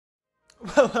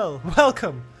Well,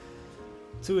 welcome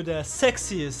to the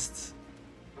sexiest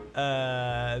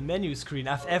menu screen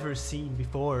I've ever seen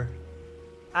before.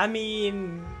 I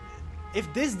mean,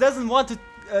 if this doesn't want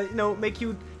to, make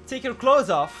you take your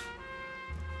clothes off,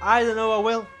 I don't know what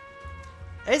will.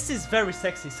 This is very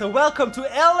sexy. So welcome to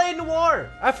LA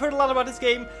Noire. I've heard a lot about this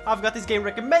game. I've got this game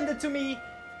recommended to me,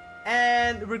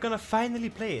 and we're gonna finally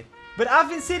play it. But I've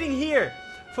been sitting here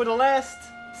for the last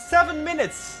 7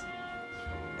 minutes,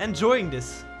 enjoying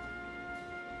this.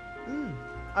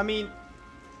 I mean,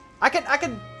 I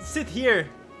can sit here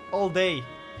all day,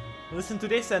 listen to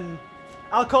this, and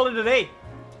I'll call it a day.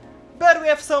 But we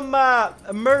have some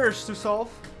murders to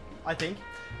solve, I think,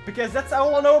 because that's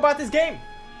all I know about this game.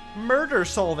 Murder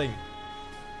solving.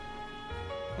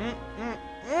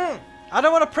 I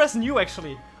don't want to press new,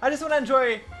 actually. I just want to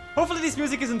enjoy. Hopefully this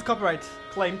music isn't copyright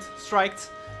claimed, striked.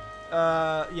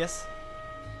 Yes.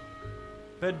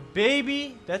 But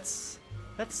baby, that's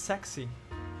sexy.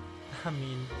 I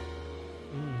mean,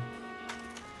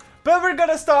 But we're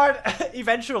gonna start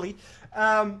eventually.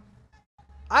 I'm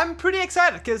pretty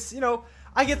excited because,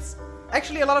 I get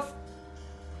actually a lot of...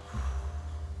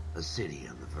 A city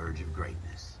on the verge of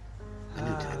greatness. A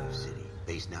new type of city,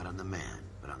 based not on the man,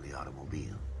 but on the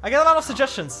automobile. I get a lot of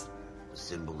suggestions. A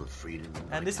symbol of freedom.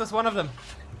 And this was one of them.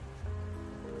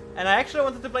 And I actually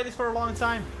wanted to play this for a long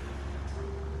time.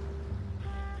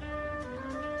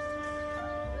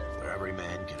 Where every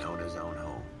man can own his own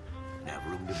home and have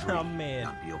room to breathe, Oh, man.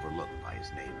 not be overlooked by his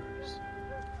neighbors.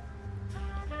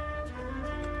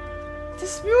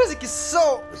 This music is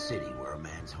so... A city where a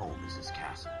man's home is his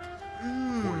castle.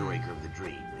 Quarter acre of the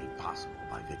dream made possible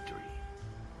by victory.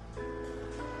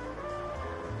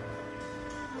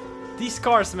 These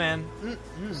cars, man.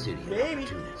 A city of Baby.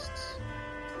 opportunists.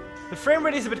 The frame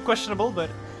rate is a bit questionable, but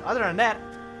other than that,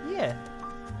 yeah.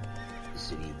 A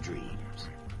city of dreams,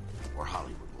 where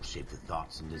Hollywood will shape the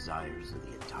thoughts and desires of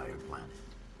the entire planet.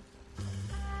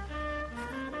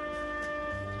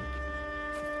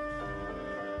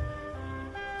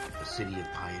 A city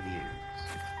of pioneers.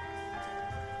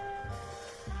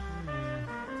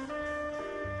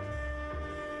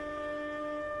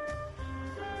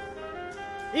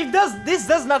 This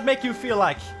does not make you feel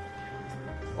like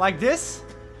this,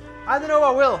 I don't know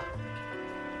what will.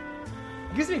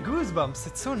 It gives me goosebumps.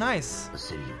 It's so nice. A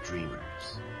city of dreamers.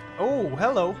 Oh,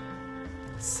 hello,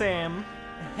 Sam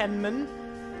Henman.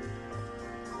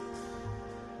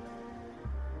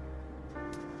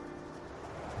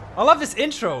 I love this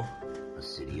intro. A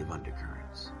city of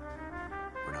undercurrents,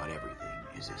 where not everything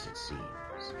is as it seems.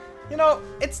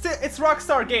 It's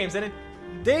Rockstar Games, and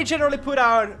they generally put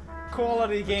out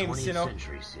quality games, 20th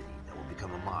century city that will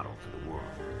become a model for the world.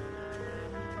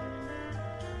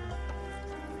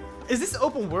 Is this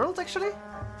open world, actually?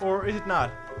 Or is it not?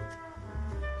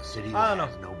 A city I that don't know.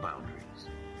 has no boundaries,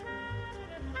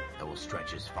 that will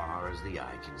stretch as far as the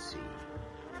eye can see.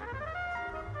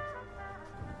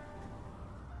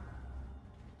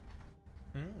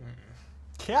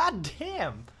 God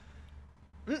damn!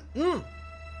 In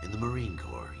the Marine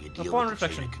Corps, you deal Upon with the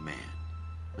chain reflection. of command.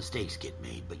 Mistakes get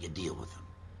made, but you deal with them.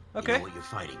 Okay. You know what you're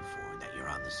fighting for and that you're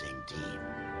on the same team.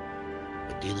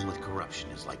 But dealing with corruption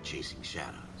is like chasing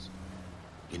shadows.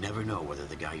 You never know whether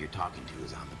the guy you're talking to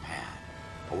is on the pad,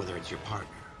 or whether it's your partner,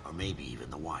 or maybe even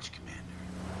the watch commander.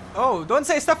 Oh, don't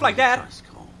say stuff like that. Trust,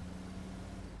 Cole.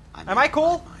 Am I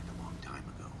cool? made up my mind a long time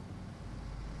ago.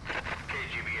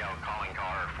 KGBL calling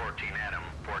caller 14 Adam.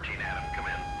 14 Adam, come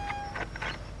in.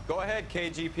 Go ahead,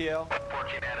 KGPL.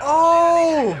 14 Adam.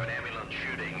 Oh! An ambulance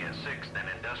shooting at 6th and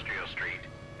Industrial Street.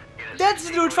 In a That's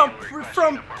the 16 dude from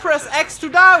requesting a Press pharmacist X to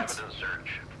Doubt. evidence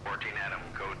search. 14 Adam,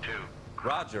 code 2.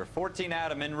 Roger, 14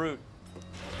 Adam en route.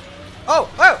 Oh!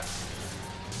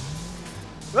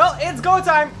 Well, it's go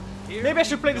time. Maybe I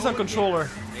should play this on controller.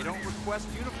 They don't request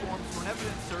uniforms for an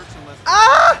evidence search unless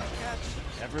Ah!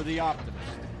 ever the optimist.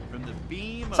 From the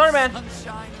beam Sorry, of man.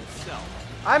 sunshine itself.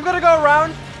 I'm gonna go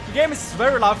around. The game is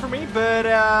very loud for me, but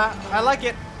I like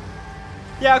it.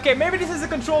 Yeah, okay, maybe this is a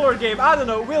controller game. I don't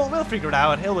know. We'll figure it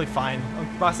out. It'll be fine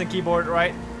on mouse and keyboard,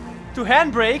 right? To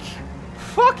handbrake?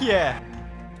 Fuck yeah!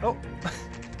 Oh.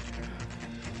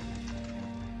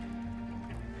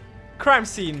 Crime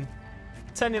scene.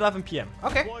 10:11 p.m.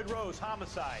 Okay. Floyd Rose,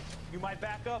 homicide. You might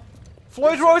back up?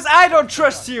 Floyd Rose, I don't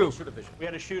trust you. We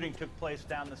had a shooting took place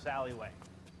down this alleyway.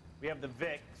 We have the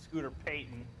Vic, Scooter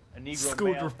Payton, a Negro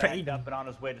Scooter male backed Payton. up and on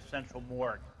his way to Central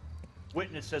Morgue.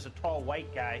 Witness says a tall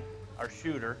white guy, our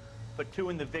shooter, put 2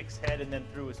 in the Vic's head and then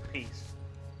threw his piece.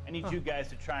 I need you guys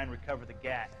to try and recover the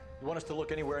gat. You want us to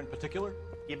look anywhere in particular?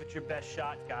 Give it your best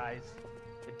shot, guys.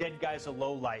 The dead guy's a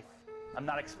lowlife. I'm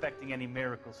not expecting any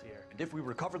miracles here. And if we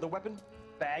recover the weapon?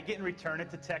 Bag it and return it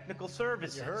to technical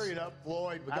services. You hurry it up,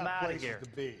 Floyd. We I'm got outta places here. to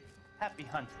be. Happy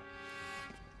hunting.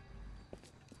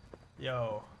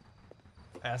 Yo.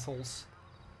 Assholes.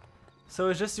 So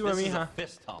it's just you and me, This is huh? a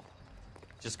fist hump.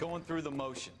 Just going through the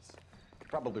motions.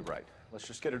 Probably right. Let's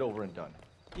just get it over and done.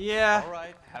 Yeah. All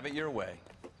right, have it your way.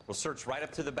 We'll search right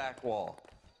up to the back wall.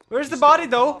 Where's the If you still body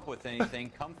don't come though? up with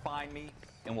anything, come find me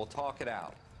and we'll talk it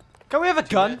out. Can we have a Two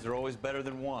gun? heads are always better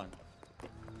than one.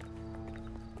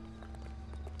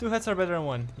 2 heads are better than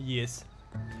 1. Yes.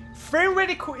 Frame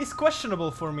rate is questionable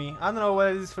for me. I don't know what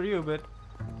it is for you, but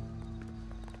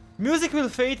music will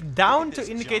fade down to this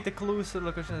indicate jump. the clues to the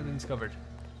location has been discovered.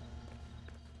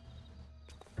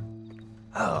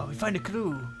 Oh, we find a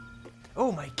clue.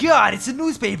 Oh my god, it's a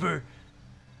newspaper!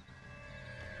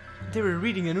 They were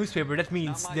reading a newspaper. That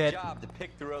means Not my that job to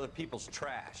pick through other people's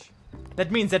trash.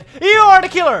 you are the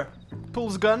killer.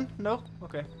 Pulls gun. No.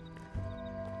 Okay.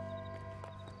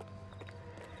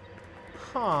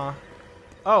 Huh.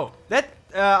 Oh, that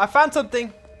I found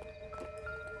something.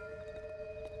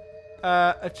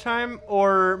 A chime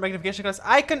or magnification glass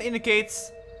icon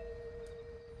indicates.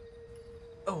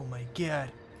 Oh my god.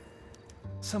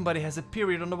 Somebody has a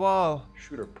period on the wall.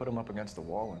 Shooter put him up against the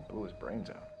wall and blew his brains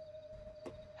out.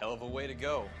 Hell of a way to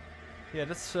go. Yeah,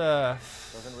 that's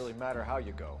Doesn't really matter how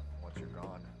you go once you're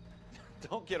gone.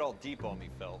 Don't get all deep on me,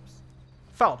 Phelps.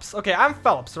 Phelps. Okay, I'm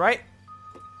Phelps, right?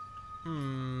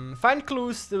 Find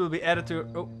clues that will be added to.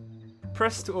 Oh,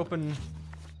 press to open.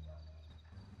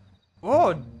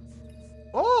 Oh,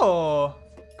 oh,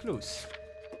 clues.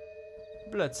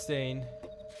 Bloodstain.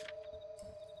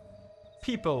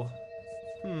 People.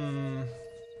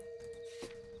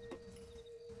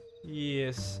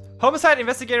 Yes. Homicide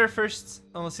investigator first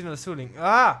on the scene of the shooting.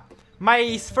 Ah,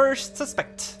 my first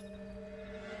suspect.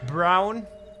 Brown.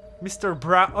 Mr.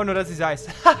 Brown. Oh no, that's his eyes.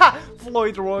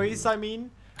 Floyd Royce, I mean.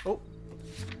 Oh.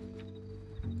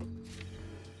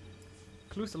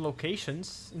 Clues to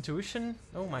locations. Intuition.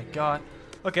 Oh my god.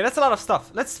 Okay, that's a lot of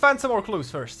stuff. Let's find some more clues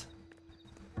first.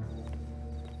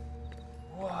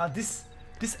 Wow, this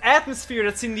atmosphere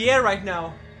that's in the air right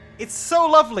now. It's so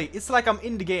lovely. It's like I'm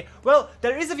in the game. Well,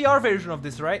 there is a VR version of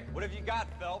this, right? What have you got,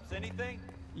 Phelps? Anything?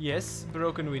 Yes,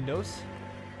 broken windows.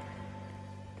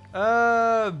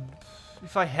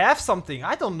 If I have something,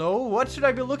 I don't know. What should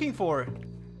I be looking for?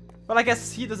 Well, I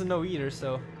guess he doesn't know either,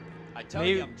 so. I tell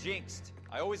Maybe- you, I'm jinxed.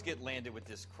 I always get landed with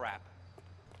this crap.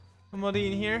 Somebody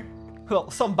in here?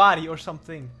 Well, somebody or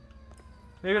something.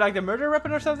 Maybe like the murder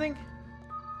weapon or something?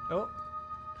 Oh.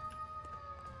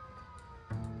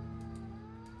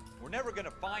 We're never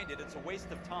gonna find it. It's a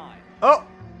waste of time. Oh!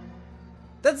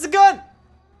 That's the gun!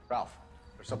 Ralph,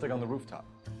 there's something on the rooftop.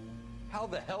 How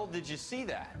the hell did you see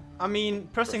that? I mean,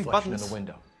 pressing Reflection buttons. in the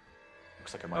window.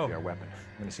 Looks like it might Oh. be our weapon.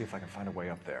 I'm gonna see if I can find a way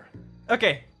up there.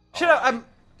 Okay. Shut up, I'm.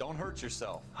 Don't hurt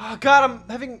yourself. Oh god, I'm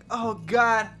having. Oh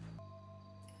god.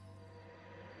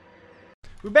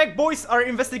 We're back, boys. Our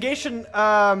investigation.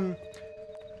 I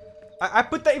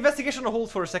put the investigation on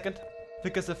hold for a second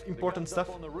because of important The gun's stuff.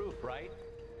 up on the roof, right?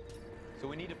 So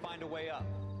we need to find a way up.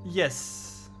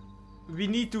 Yes. We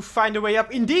need to find a way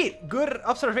up. Indeed, good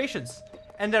observations.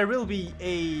 And there will be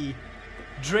a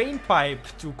drain pipe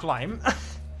to climb.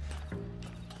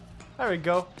 There we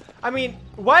go. I mean,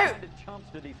 why? What kind of chumps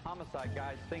do these homicide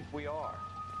guys think we are?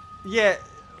 Yeah.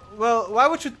 Well, why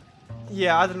would you?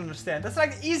 Yeah, I don't understand. That's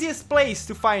like the easiest place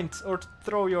to find or to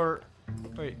throw your.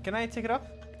 Wait, can I take it up?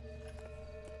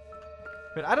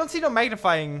 Wait, I don't see no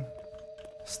magnifying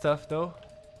stuff though.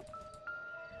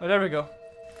 Oh, there we go.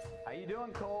 How you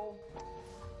doing, Cole?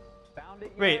 Found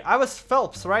it yet? Wait, I was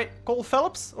Phelps, right? Cole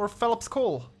Phelps or Phelps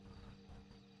Cole?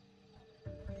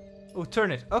 Oh,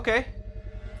 turn it. Okay.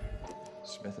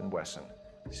 Smith & Wesson,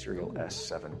 serial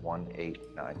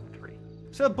S71893.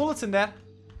 Still bullets in that.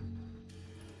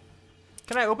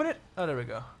 Can I open it? Oh, there we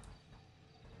go.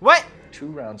 What? 2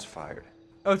 rounds fired.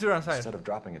 Oh, 2 rounds fired. Instead of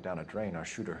dropping it down a drain, our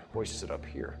shooter hoists it up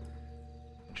here.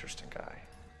 Interesting guy.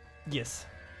 Yes.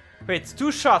 Wait,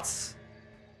 2 shots.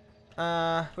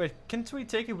 Wait, can't we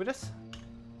take it with us?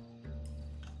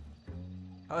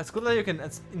 Oh, it's good that you can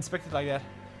inspect it like that.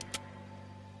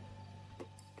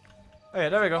 Oh yeah,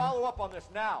 there we go. Follow up on this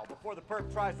now, before the perp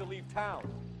tries to leave town.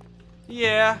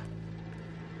 Yeah.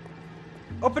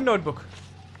 Open notebook.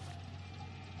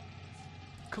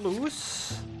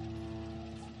 Clues.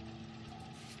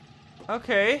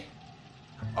 Okay.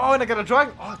 Oh, and I got a drawing.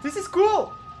 Oh, this is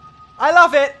cool. I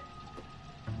love it.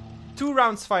 2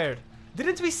 rounds fired.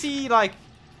 Didn't we see like?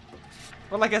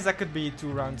 Well, I guess that could be 2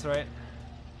 rounds, right?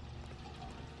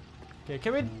 Okay,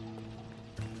 can we?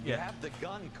 You have the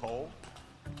gun, Cole.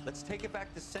 Let's take it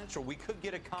back to Central. We could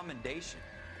get a commendation.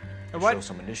 What? Show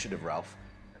some initiative, Ralph,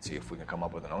 and see if we can come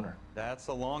up with an owner. That's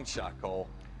a long shot, Cole.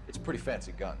 It's a pretty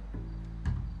fancy gun.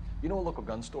 You know a local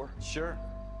gun store? Sure.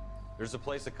 There's a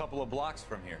place a couple of blocks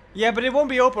from here. Yeah, but it won't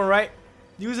be open, right?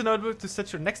 Use a notebook to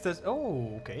set your next test.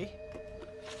 Oh, okay.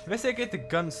 Investigate the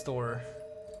gun store.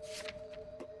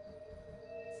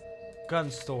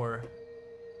 Gun store.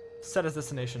 Set as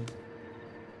destination.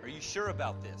 Are you sure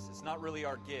about this? It's not really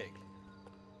our gig.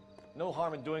 No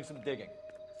harm in doing some digging.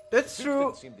 That's He true.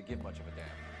 didn't seem to give much of a damn.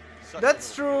 Such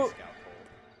That's a little true. Boy Scout,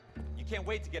 Cole. You can't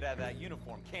wait to get out of that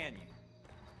uniform, can you?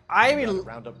 I Rather mean,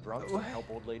 round up drunks and help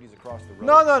old ladies across the road.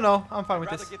 no. I'm fine I'd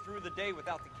with rather this. get through the day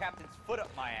without the captain's foot up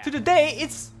my ass. To the day,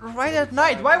 it's right at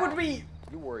night. Why would we?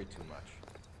 You worry too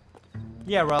much.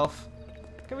 Yeah, Ralph.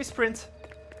 Can we sprint?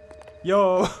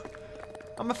 Yo,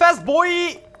 I'm a fast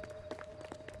boy.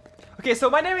 Okay, so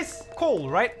my name is Cole,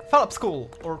 right? Phelps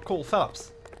Cole or Cole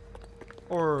Phelps,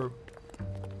 or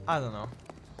I don't know.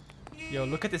 Yo,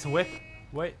 look at this whip.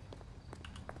 Wait.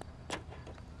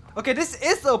 Okay, this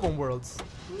is open worlds.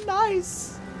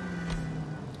 Nice.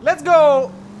 Let's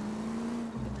go.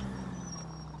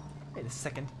 Wait a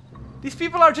second. These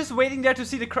people are just waiting there to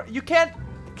see the crowd. You can't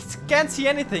see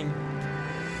anything.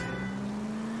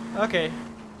 Okay,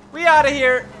 we out of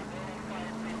here.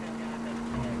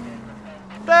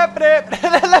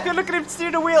 Look at him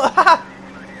steer the wheel.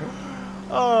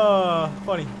 Oh,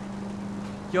 funny.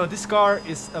 Yo, this car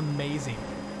is amazing.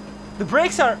 The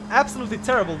brakes are absolutely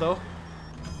terrible though.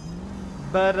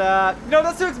 But, no,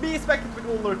 that's to be expected with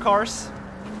older cars.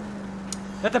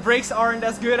 That the brakes aren't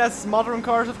as good as modern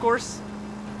cars, of course.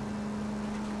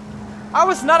 I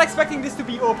was not expecting this to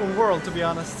be open world, to be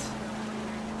honest.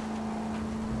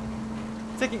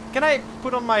 Can I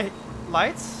put on my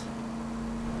lights?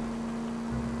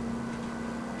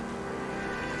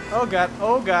 Oh god,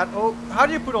 oh, how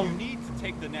do you put on? You need to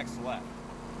take the next left.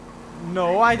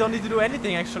 No, I don't need to do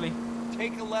anything actually.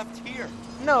 Take a left here.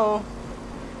 No.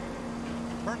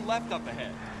 Turn left up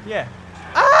ahead. Yeah.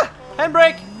 Ah!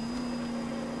 Handbrake!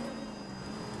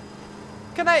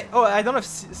 Can I? Oh, I don't have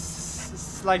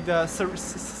like the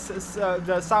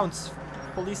sounds,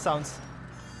 police sounds.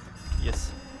 Yes.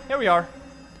 Here we are.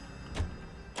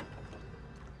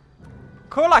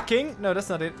 Cola King? No, that's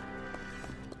not it.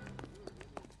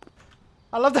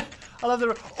 I love that. I love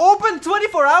the open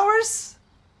 24 hours.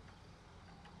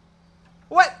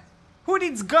 What? Who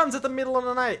needs guns at the middle of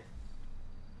the night?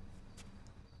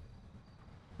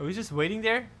 Are we just waiting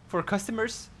there for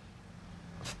customers?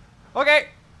 Okay.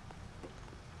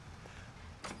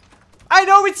 I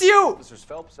know it's you. Officers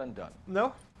Phelps and Dunn.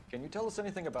 No. Can you tell us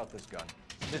anything about this gun?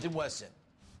 Smith & Wesson,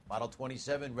 Model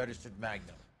 27, registered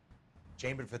Magnum.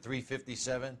 Chambered for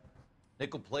 .357,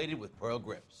 nickel-plated with pearl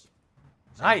grips.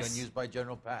 Same Nice. gun used by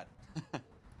General Patton.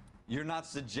 You're not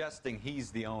suggesting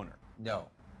he's the owner. No,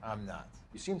 I'm not.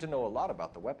 You seem to know a lot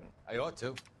about the weapon. I ought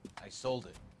to. I sold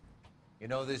it. You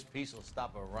know this piece will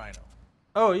stop a rhino.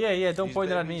 Oh yeah. Don't These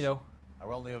point it at me babies though.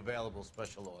 Are only available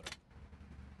special order.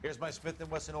 Here's my Smith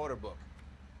 & Wesson order book.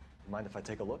 You mind if I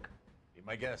take a look? Be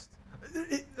my guest.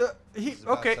 It's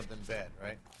about okay. something bad,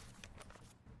 right?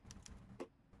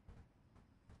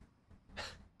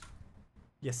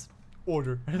 Yes.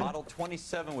 Order. Model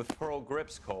 27 with pearl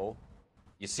grips, Cole.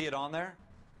 You see it on there?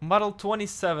 Model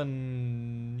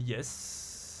 27.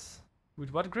 Yes.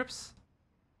 With what grips?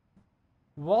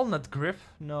 Walnut grip?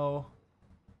 No.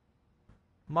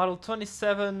 Model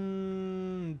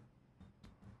 27.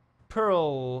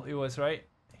 Pearl. It was right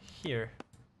here.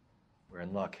 We're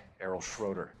in luck. Errol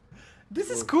Schroeder. This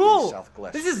is 403 cool. South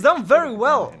Glass This is Street, done very Oregon,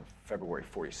 well. In February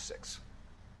 '46.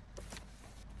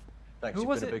 Thanks. Who You've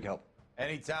was been a it? big help.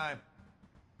 Anytime.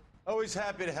 Always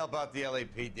happy to help out the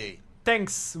LAPD.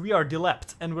 Thanks. We are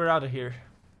delapped and we're out of here.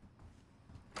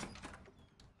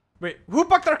 Wait, who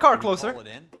parked our car closer? Call it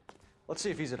in. Let's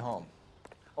see if he's at home.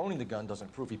 Owning the gun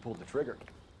doesn't prove he pulled the trigger.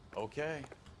 Okay.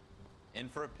 In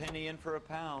for a penny, in for a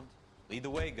pound. Lead the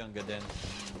way, Gunga Den.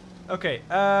 Okay,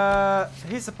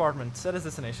 his apartment, set as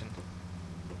destination.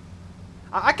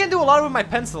 I can do a lot with my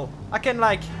pencil. I can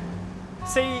like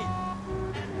say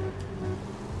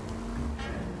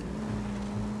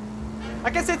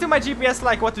to my GPS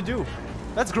like what to do.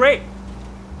 That's great.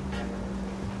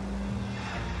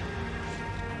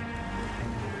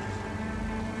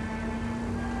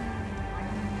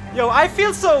 Yo, I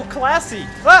feel so classy.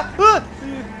 Now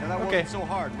that Okay. wasn't so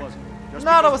hard, was it? Just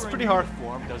No, that because was we're in pretty hard.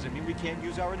 uniform doesn't mean we can't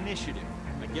use our initiative.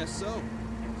 I guess so.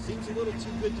 Seems a little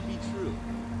too good to be true.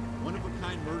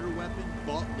 One-of-a-kind murder weapon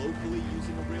bought locally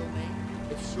using a real name.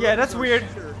 If Yeah, that's Sherlock's our weird.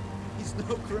 shooter, he's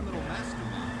no criminal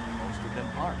mastermind. Most of them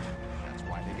aren't. That's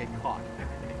why they get caught.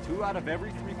 2 out of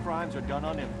every 3 crimes are done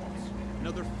on impulse.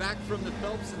 Another fact from the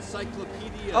Phelps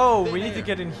Encyclopedia. Oh, Thin we need to air.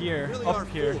 get in here, Really up are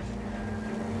here. foolish.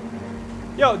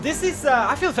 Yo, this is,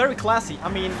 I feel very classy. I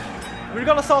mean, we're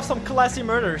gonna solve some classy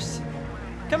murders.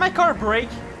 Can my car brake?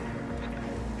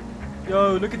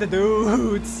 Yo, look at the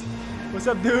dudes. What's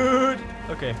up, dude?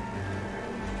 Okay.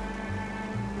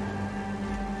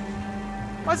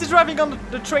 Why is he driving on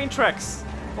the train tracks?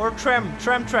 Or tram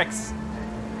tracks?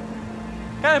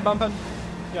 Can I bump him?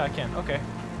 Yeah, I can, okay.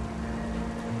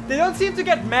 They don't seem to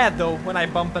get mad though when I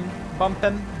bump him.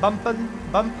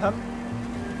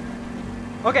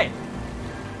 Okay.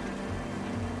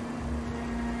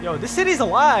 Yo, this city's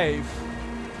alive.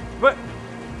 But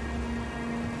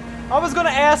I was gonna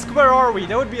ask, where are we?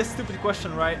 That would be a stupid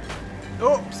question, right?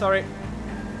 Oh, sorry.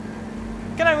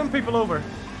 Can I run people over?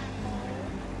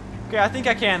 Okay, I think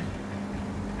I can.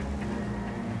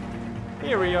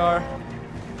 Here we are.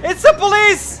 It's the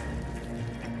police!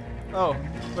 Oh,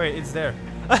 wait, it's there.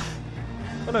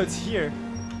 Oh no, it's here.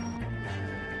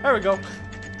 There we go.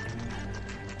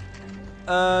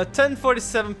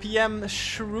 10:47 p.m.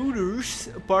 Schroeder's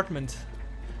apartment.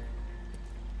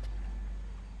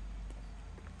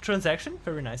 Transaction,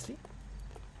 very nicely.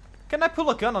 Can I pull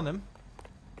a gun on him?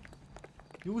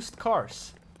 Used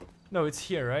cars. No, it's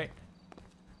here, right?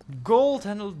 Gold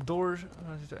handled door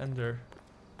to enter.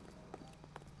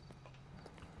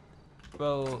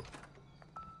 Well,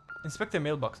 inspect the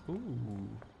mailbox. Ooh.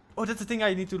 Oh, that's the thing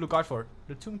I need to look out for.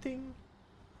 The tung ting.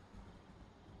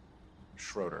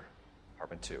 Schroeder,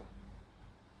 apartment 2.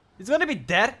 He's gonna be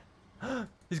dead.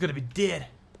 He's gonna be dead.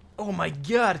 Oh my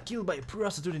god, killed by a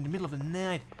prostitute in the middle of the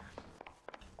night.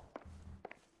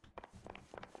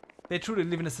 They truly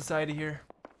live in a society here.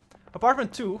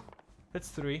 Apartment 2. That's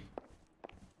 3.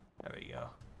 There we go.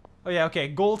 Oh yeah, okay.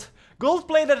 Gold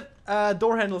plated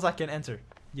door handles I can enter.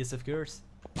 Yes, of course.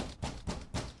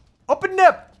 Open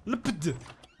up! What do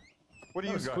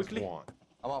you guys quickly. want?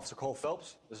 I'm Officer Cole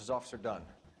Phelps. This is Officer Dunn,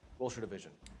 Wilshire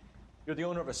Division. You're the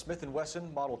owner of a Smith &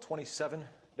 Wesson Model 27,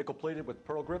 nickel-plated with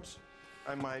pearl grips?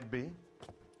 I might be.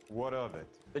 What of it?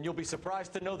 Then you'll be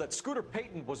surprised to know that Scooter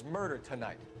Payton was murdered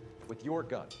tonight with your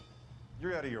gun.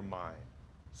 You're out of your mind.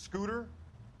 Scooter?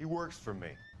 He works for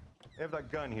me. I have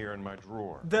that gun here in my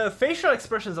drawer. The facial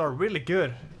expressions are really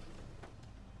good.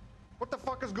 What the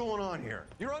fuck is going on here?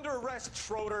 You're under arrest,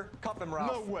 Schroeder. Cuff him,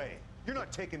 Ralph. No way. You're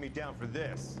not taking me down for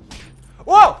this.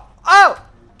 Whoa! Ow!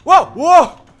 Whoa!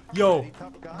 Whoa! Yo,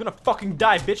 I'm gonna fucking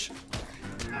die, bitch.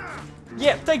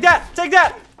 Yeah, take that! Take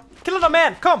that! Kill another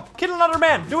man! Come! Kill another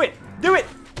man! Do it! Do it!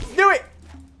 Do it!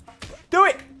 Do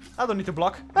it! I don't need to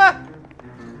block. Ah!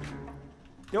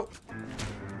 Yo.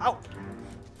 Ow.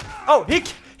 Oh, he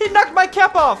knocked my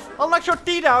cap off! I'll knock your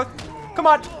teeth out! Come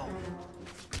on!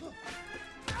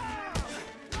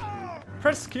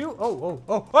 Press Q. Oh, oh,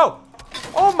 oh, oh!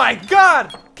 Oh my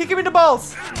god! Kick him in the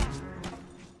balls!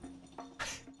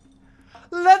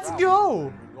 Let's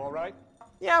go! You alright?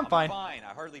 Yeah, I'm fine. Fine,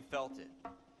 I hardly felt it.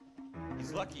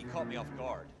 He's lucky he caught me off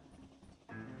guard.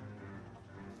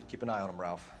 Keep an eye on him,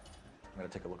 Ralph. I'm gonna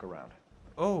take a look around.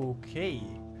 Okay.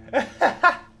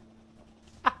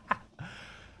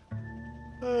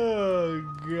 Oh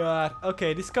god.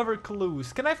 Okay, discover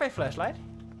clues. Can I find flashlight?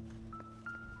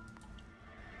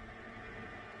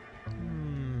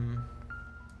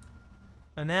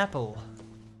 An apple.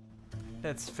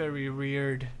 That's very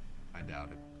weird. I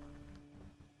doubt it.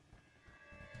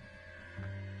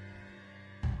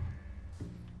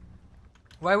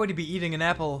 Why would he be eating an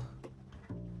apple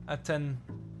at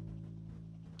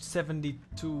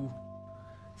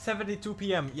 10:72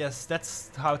 p.m. Yes,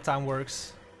 that's how time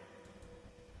works.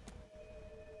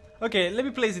 Okay, let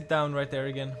me place it down right there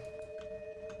again.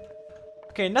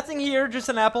 Okay, nothing here, just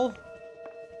an apple.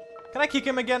 Can I kick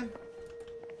him again?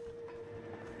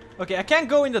 Okay, I can't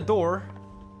go in the door.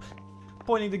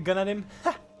 Pointing the gun at him.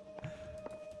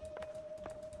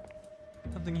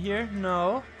 Something here?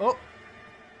 No. Oh.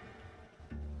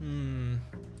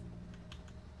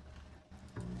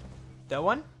 That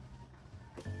one?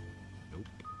 Nope.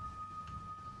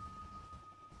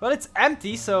 Well, it's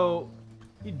empty, so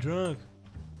he drunk.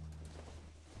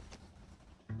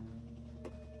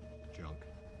 Junk.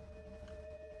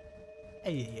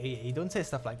 Hey, don't say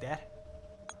stuff like that.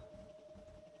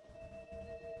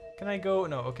 Can I go?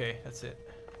 No, okay, that's it.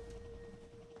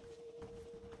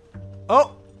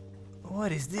 Oh!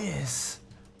 What is this?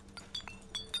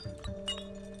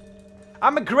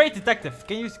 I'm a great detective.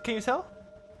 Can you tell?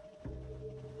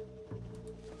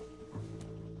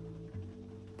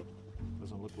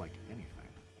 Doesn't look like anything.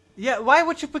 Yeah, why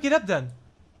would you pick it up then?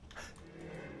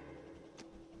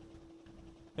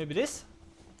 Maybe this?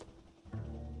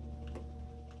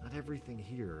 Not everything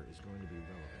here is going to be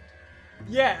relevant.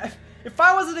 Yeah, if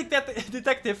I was a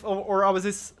detective or I was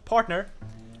his partner,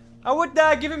 I would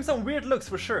give him some weird looks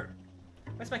for sure.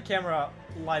 Why's my camera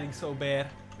lighting so bad?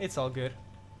 It's all good.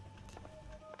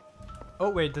 Oh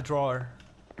wait, the drawer.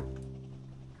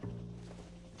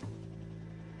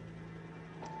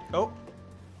 Oh.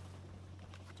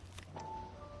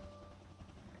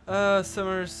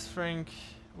 Summers, Frank,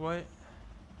 what?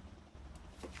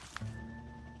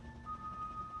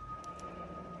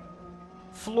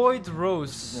 Floyd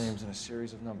Rose. His name's in a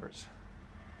series of numbers.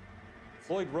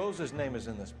 Floyd Rose's name is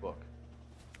in this book.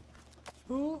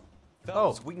 Who?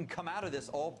 Fellas, we can come out of this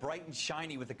all bright and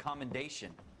shiny with a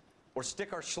commendation. Or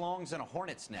stick our schlongs in a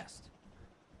hornet's nest.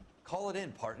 Call it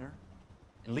in, partner.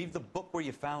 And leave the book where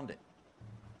you found it.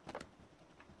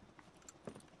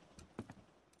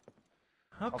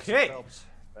 Okay. Phelps,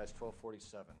 badge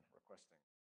 1247, requesting.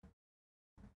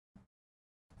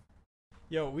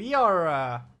 Yo, we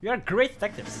are great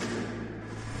detectives.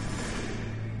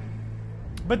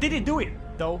 But did he do it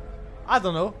though? I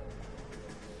don't know.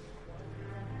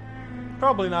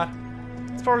 Probably not.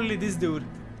 It's probably this dude.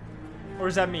 Or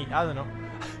is that me? I don't know.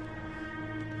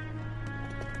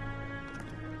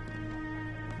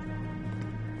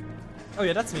 Oh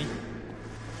yeah, that's me.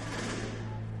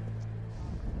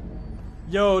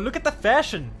 Yo, look at the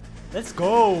fashion. Let's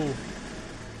go.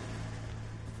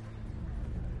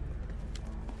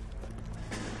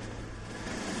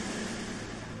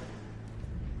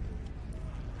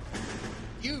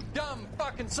 You dumb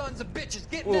fucking sons of bitches,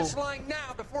 get in this line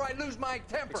now before I lose my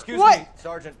temper. Excuse me,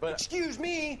 Sergeant, but... Excuse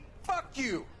me? Fuck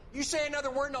you. You say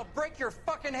another word and I'll break your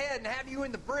fucking head and have you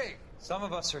in the brig. Some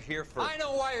of us are here for... I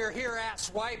know why you're here,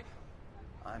 asswipe.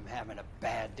 I'm having a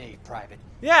bad day, Private.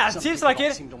 Yeah, it Some seems people like don't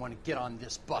it. seem to want to get on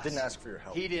this bus. Didn't ask for your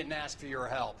help. He didn't ask for your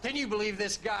help. Can you believe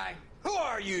this guy? Who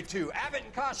are you two? Abbott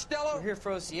and Costello? We're here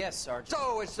for OCS, Sergeant.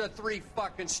 So it's the three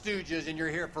fucking stooges and you're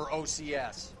here for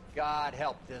OCS. God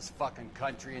help this fucking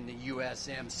country and the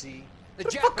USMC. The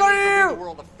Japanese will do the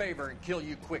world a favor and kill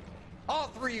you quickly. All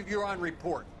three of you are on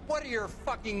report. What are your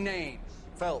fucking names?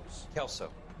 Phelps. Kelso.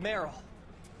 Merrill.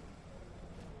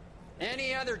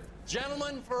 Any other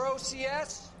gentlemen for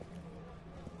OCS?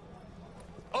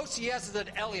 OCS is at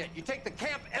Elliott. You take the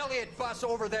Camp Elliott bus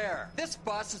over there. This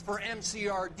bus is for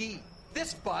MCRD.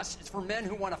 This bus is for men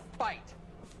who want to fight.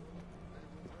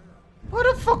 What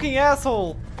a fucking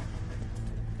asshole.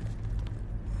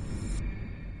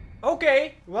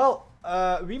 Okay, well,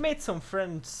 we made some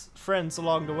friends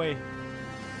along the way.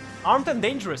 Armed and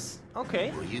dangerous. Okay.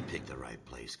 Well, you picked the right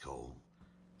place, Cole.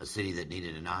 A city that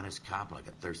needed an honest cop like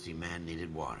a thirsty man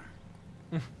needed water.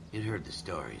 You'd heard the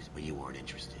stories, but you weren't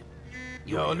interested.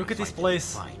 Yo, look at this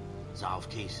place. Fight, solve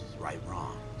cases, right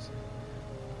wrongs.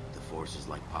 The force is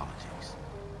like politics.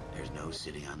 There's no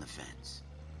sitting on the fence.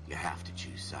 You have to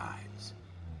choose sides.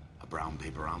 A brown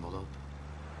paper envelope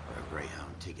or a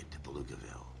Greyhound ticket to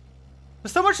Palookaville.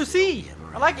 There's so much to see.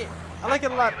 I like it. I like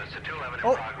it a lot.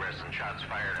 Oh.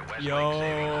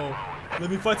 Yo, let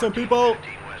me fight some people.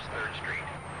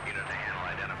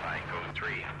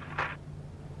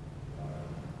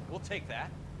 We'll take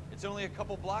that. It's only a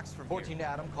couple blocks from 14 here.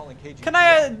 Adam calling KG. Can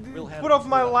I put off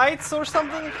my lights or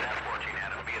something? 14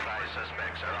 Adam, be advised,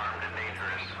 suspects are armed and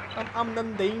dangerous. I'm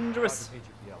dangerous.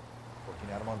 14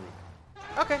 Adam en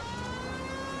route. Okay.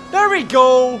 There we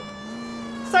go.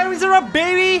 Sirens are up,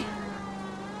 baby.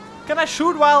 Can I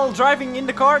shoot while driving in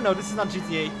the car? No, this is not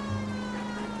GTA.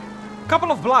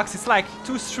 Couple of blocks. It's like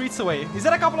 2 streets away. Is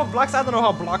that a couple of blocks? I don't know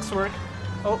how blocks work.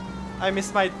 Oh, I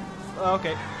missed my...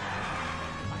 okay.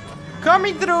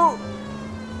 Coming through.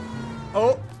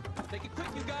 Oh. Take it quick,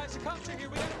 you guys. The cops are here.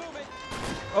 We gotta move it.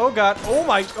 Oh god. Oh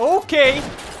my. Okay.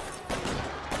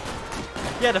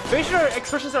 Yeah, the facial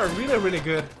expressions are really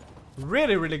good.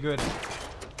 Really good.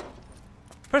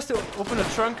 First to open a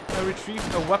trunk and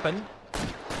retrieve a weapon.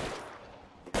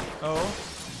 Oh.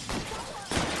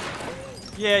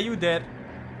 Yeah, you dead.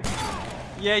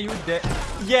 Yeah, you dead.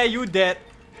 Yeah, you dead.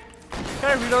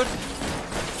 Can I reload?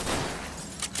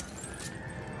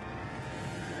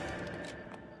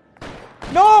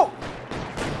 No!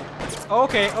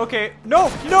 Okay, okay. No!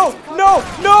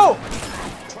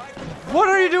 What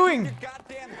are you doing?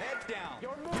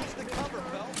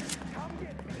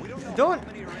 Don't.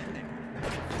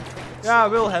 Yeah,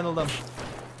 we'll handle them.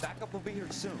 Backup will be here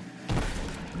soon.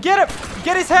 Get him!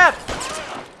 Get his head!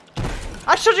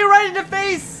 I shot you right in the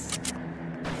face!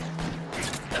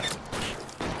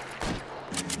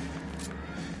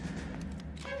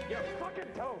 You're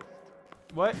fucking toast.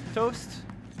 What? Toast?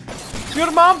 Your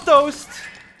mom toast!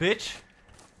 Bitch.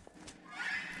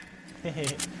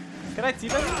 Can I see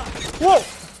that? Whoa!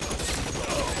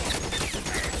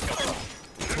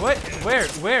 What? Where?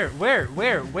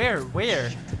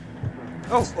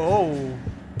 Oh.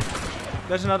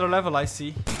 There's another level I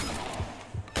see.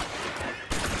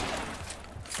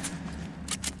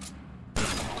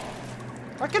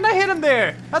 Why can't I hit him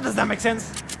there? That does not make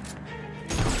sense.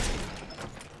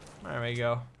 There we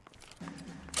go.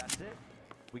 That's it?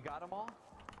 We got them all?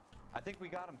 I think we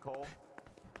got them, Cole.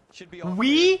 Should be all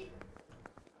We?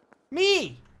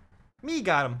 Me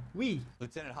got him. We.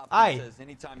 Lieutenant Hopkins says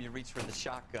anytime you reach for the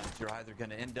shotguns, you're either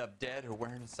going to end up dead or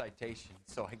wearing a citation.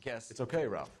 So I guess... It's okay,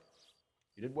 Ralph.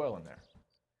 You did well in there.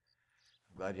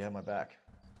 I'm glad you had my back.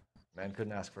 Man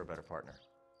couldn't ask for a better partner.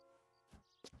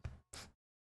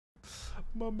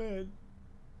 My man.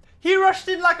 He rushed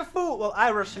in like a fool. Well, I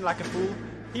rushed in like a fool.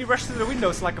 He rushed through the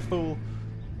windows like a fool.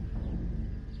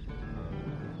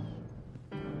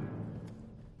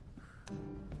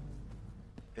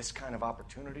 This kind of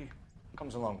opportunity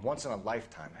comes along once in a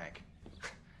lifetime, Hank.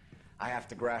 I have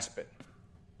to grasp it.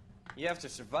 You have to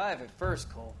survive it first,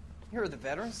 Cole. Here are the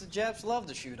veterans. The Japs love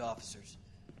to shoot officers.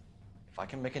 If I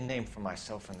can make a name for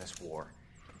myself in this war,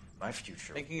 my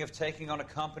future... Thinking of taking on a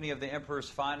company of the Emperor's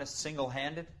finest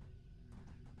single-handed?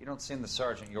 You don't seem the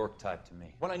Sergeant York type to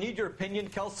me. When I need your opinion,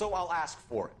 Kelso, I'll ask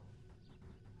for it.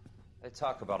 They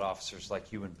talk about officers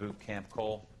like you in boot camp,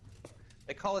 Cole.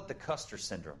 They call it the Custer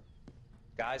syndrome.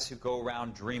 Guys who go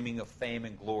around dreaming of fame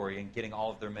and glory and getting all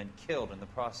of their men killed in the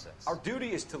process. Our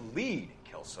duty is to lead,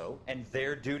 Kelso. And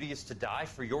their duty is to die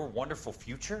for your wonderful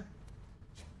future?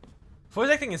 Voice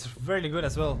acting is really good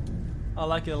as well. I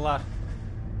like it a lot.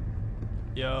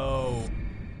 Yo.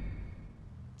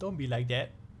 Don't be like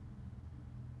that.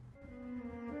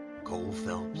 Cole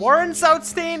Phelps. Warren's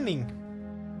outstanding.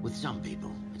 With some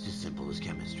people, it's as simple as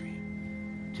chemistry.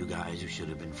 Two guys who should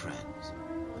have been friends,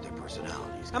 but their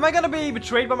personalities... Am I gonna be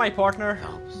betrayed by my partner?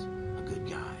 Phelps, a good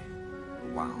guy,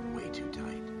 wound way too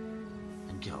tight.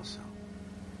 And Kelso,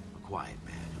 a quiet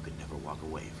man who could never walk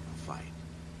away from a fight.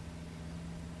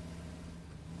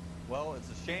 Well, it's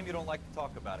a shame you don't like to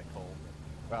talk about it, Cole.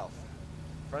 Ralph,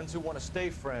 friends who want to stay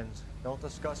friends don't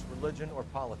discuss religion or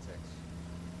politics.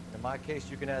 In my case,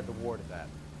 you can add the war to that.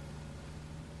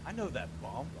 I know that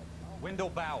bum. Wendell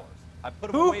Bowers. I put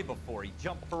him Who? away before he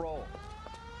jumped parole.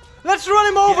 Let's run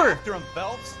him over! Get after him,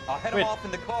 Phelps. I'll head him off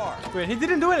in the car. Wait, he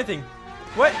didn't do anything.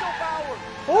 What?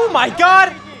 Oh my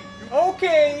god!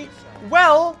 Okay.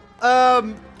 Well,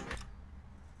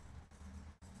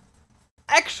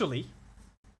 actually,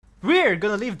 we're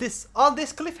gonna leave this on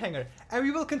this cliffhanger, and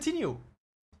we will continue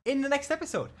in the next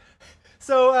episode.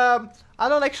 So, I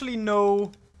don't actually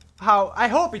know how. I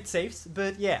hope it saves,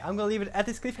 but yeah, I'm gonna leave it at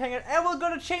this cliffhanger, and we're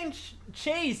gonna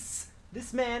chase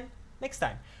this man next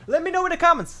time. Let me know in the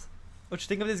comments what you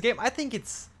think of this game. I think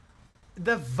it's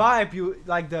the vibe, you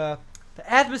like the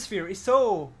atmosphere is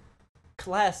so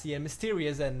classy and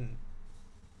mysterious and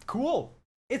cool.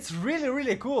 It's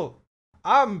really cool.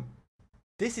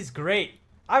 This is great.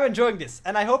 I'm enjoying this,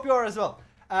 and I hope you are as well.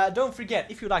 Don't forget,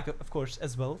 if you like it, of course,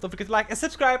 as well, don't forget to like and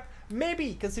subscribe.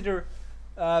 Maybe consider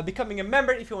becoming a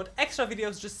member if you want extra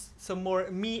videos, just some more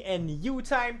me and you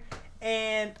time.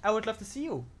 And I would love to see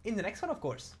you in the next one, of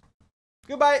course.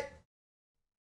 Goodbye.